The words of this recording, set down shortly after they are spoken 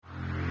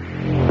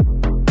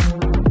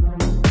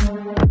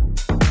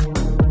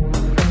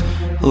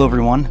Hello,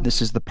 everyone.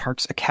 This is the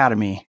Parks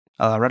Academy.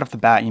 Right off the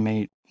bat, you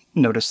may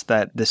notice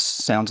that this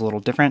sounds a little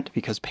different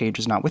because Paige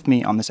is not with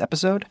me on this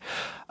episode.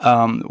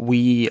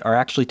 We are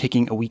actually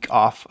taking a week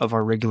off of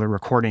our regular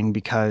recording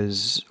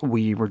because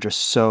we were just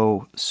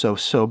so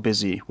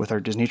busy with our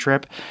Disney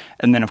trip.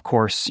 And then, of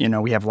course,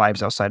 we have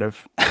lives outside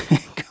of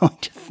going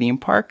to theme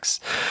parks.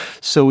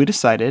 So we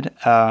decided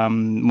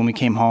when we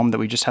came home that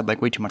we just had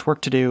way too much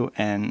work to do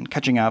and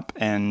catching up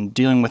and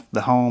dealing with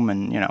the home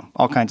and,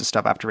 all kinds of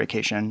stuff after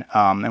vacation.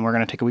 And we're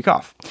going to take a week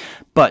off.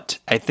 But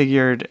I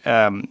figured,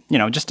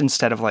 just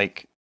instead of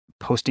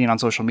posting on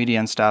social media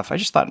and stuff, I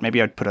just thought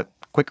maybe I'd put a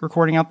quick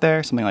recording out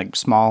there, something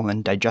small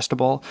and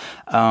digestible,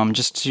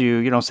 just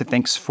to, say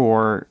thanks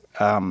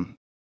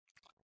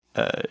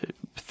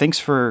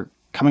for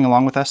coming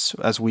along with us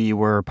as we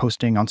were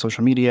posting on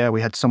social media.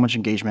 We had so much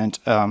engagement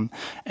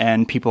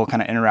and people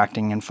kind of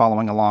interacting and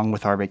following along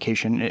with our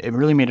vacation. It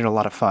really made it a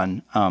lot of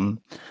fun.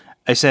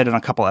 I said in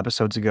a couple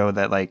episodes ago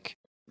that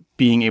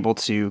being able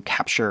to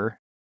capture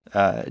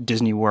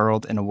Disney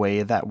World in a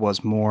way that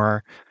was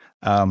more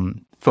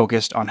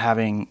focused on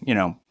having,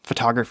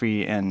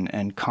 photography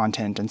and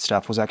content and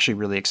stuff was actually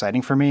really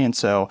exciting for me. And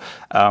so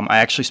I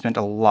actually spent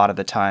a lot of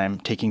the time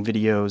taking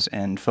videos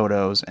and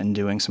photos and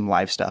doing some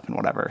live stuff and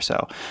whatever.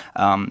 So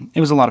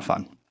it was a lot of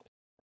fun.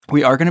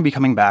 We are going to be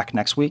coming back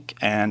next week.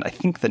 And I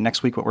think that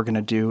next week what we're going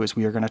to do is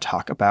we are going to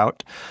talk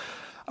about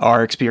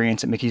our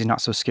experience at Mickey's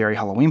Not So Scary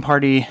Halloween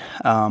Party.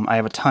 I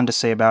have a ton to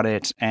say about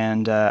it,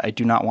 and I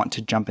do not want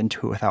to jump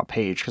into it without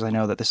Paige, because I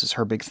know that this is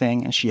her big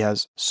thing, and she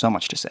has so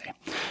much to say.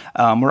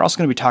 We're also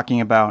going to be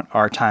talking about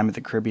our time at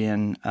the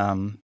Caribbean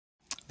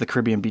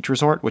Beach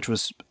Resort, which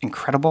was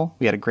incredible.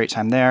 We had a great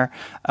time there.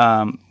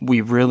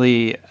 We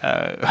really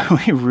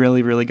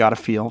got a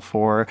feel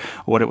for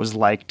what it was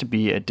like to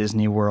be at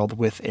Disney World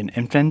with an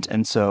infant.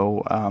 And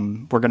so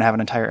we're going to have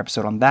an entire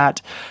episode on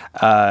that.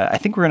 I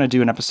think we're going to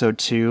do an episode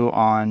too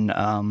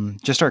on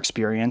just our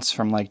experience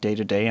from day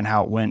to day and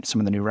how it went,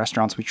 some of the new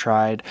restaurants we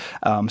tried,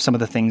 some of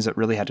the things that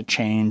really had to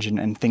change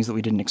and things that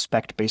we didn't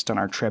expect based on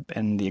our trip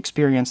and the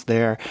experience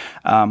there.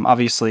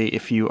 Obviously,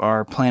 if you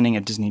are planning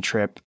a Disney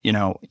trip,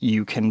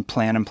 you can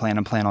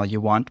plan all you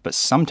want, but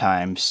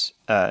sometimes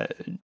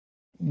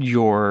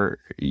your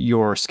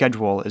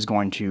schedule is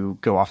going to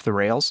go off the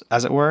rails,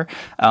 as it were,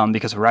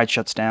 because a ride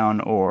shuts down,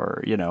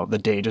 or the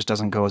day just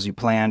doesn't go as you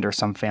planned, or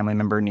some family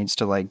member needs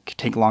to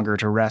take longer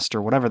to rest,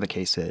 or whatever the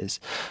case is.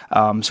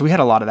 So we had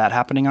a lot of that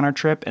happening on our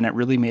trip, and it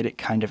really made it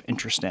kind of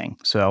interesting.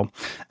 So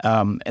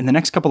in the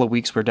next couple of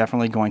weeks, we're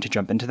definitely going to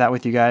jump into that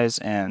with you guys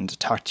and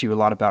talk to you a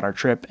lot about our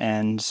trip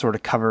and sort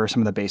of cover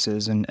some of the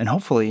bases and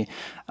hopefully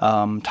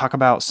talk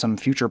about some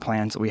future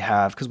plans that we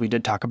have, because we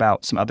did talk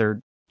about some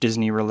other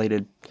Disney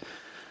related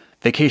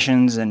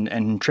vacations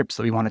and trips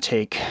that we want to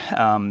take.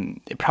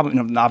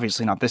 Probably,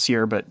 obviously not this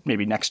year, but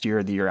maybe next year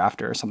or the year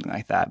after or something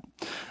like that.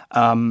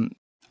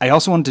 I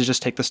also wanted to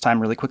just take this time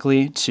really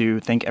quickly to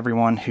thank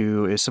everyone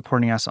who is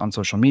supporting us on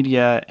social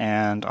media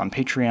and on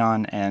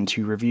Patreon and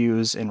who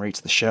reviews and rates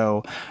the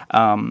show.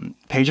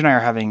 Paige and I are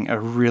having a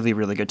really,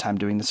 really good time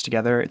doing this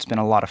together. It's been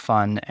a lot of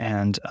fun,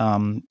 and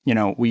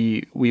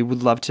we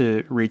would love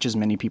to reach as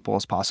many people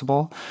as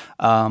possible.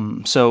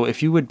 So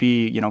if you would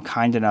be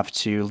kind enough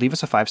to leave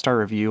us a 5-star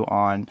review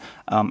on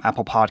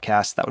Apple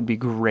Podcasts, that would be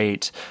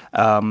great.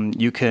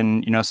 You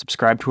can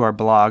subscribe to our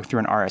blog through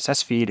an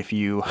RSS feed if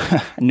you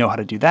know how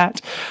to do that.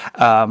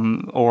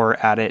 Or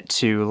add it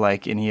to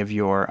any of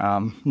your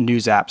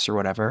news apps or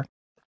whatever.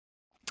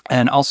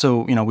 And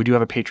also, we do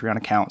have a Patreon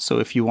account. So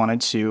if you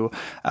wanted to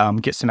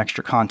get some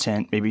extra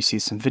content, maybe see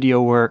some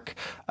video work,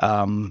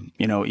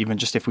 even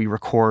just if we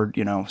record,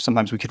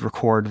 sometimes we could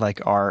record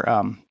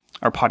our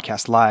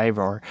podcast live,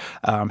 or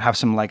have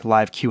some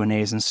live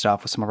Q&As and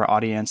stuff with some of our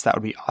audience. That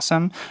would be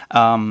awesome.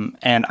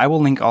 And I will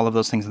link all of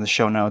those things in the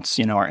show notes,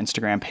 our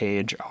Instagram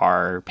page,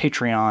 our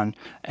Patreon,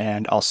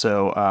 and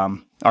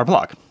also our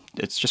blog.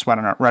 It's just right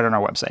on our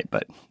website,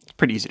 but it's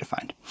pretty easy to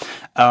find.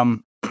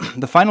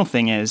 The final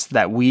thing is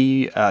that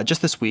we,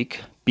 just this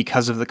week,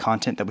 because of the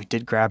content that we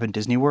did grab in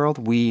Disney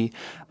World, we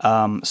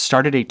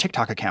started a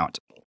TikTok account.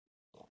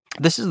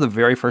 This is the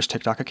very first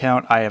TikTok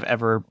account I have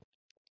ever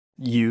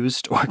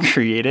used or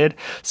created,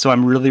 so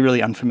I'm really,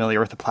 really unfamiliar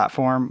with the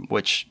platform,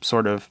 which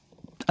sort of,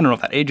 I don't know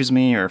if that ages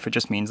me or if it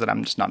just means that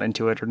I'm just not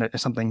into it or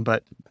something,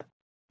 but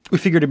we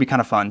figured it'd be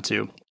kind of fun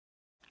to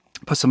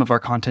put some of our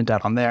content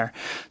out on there.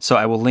 So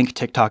I will link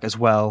TikTok as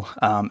well.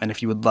 And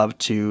if you would love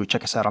to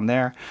check us out on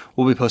there,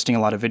 we'll be posting a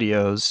lot of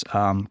videos,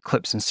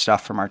 clips and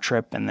stuff from our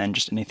trip, and then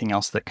just anything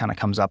else that kind of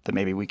comes up that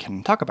maybe we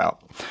can talk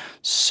about.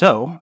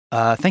 So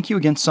thank you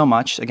again so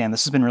much. Again,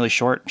 this has been really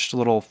short, just a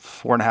little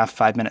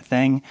 4.5 minute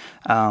thing.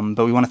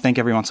 But we want to thank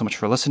everyone so much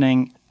for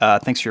listening.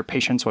 Thanks for your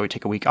patience while we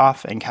take a week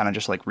off and kind of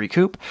just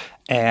recoup.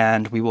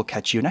 And we will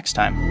catch you next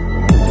time.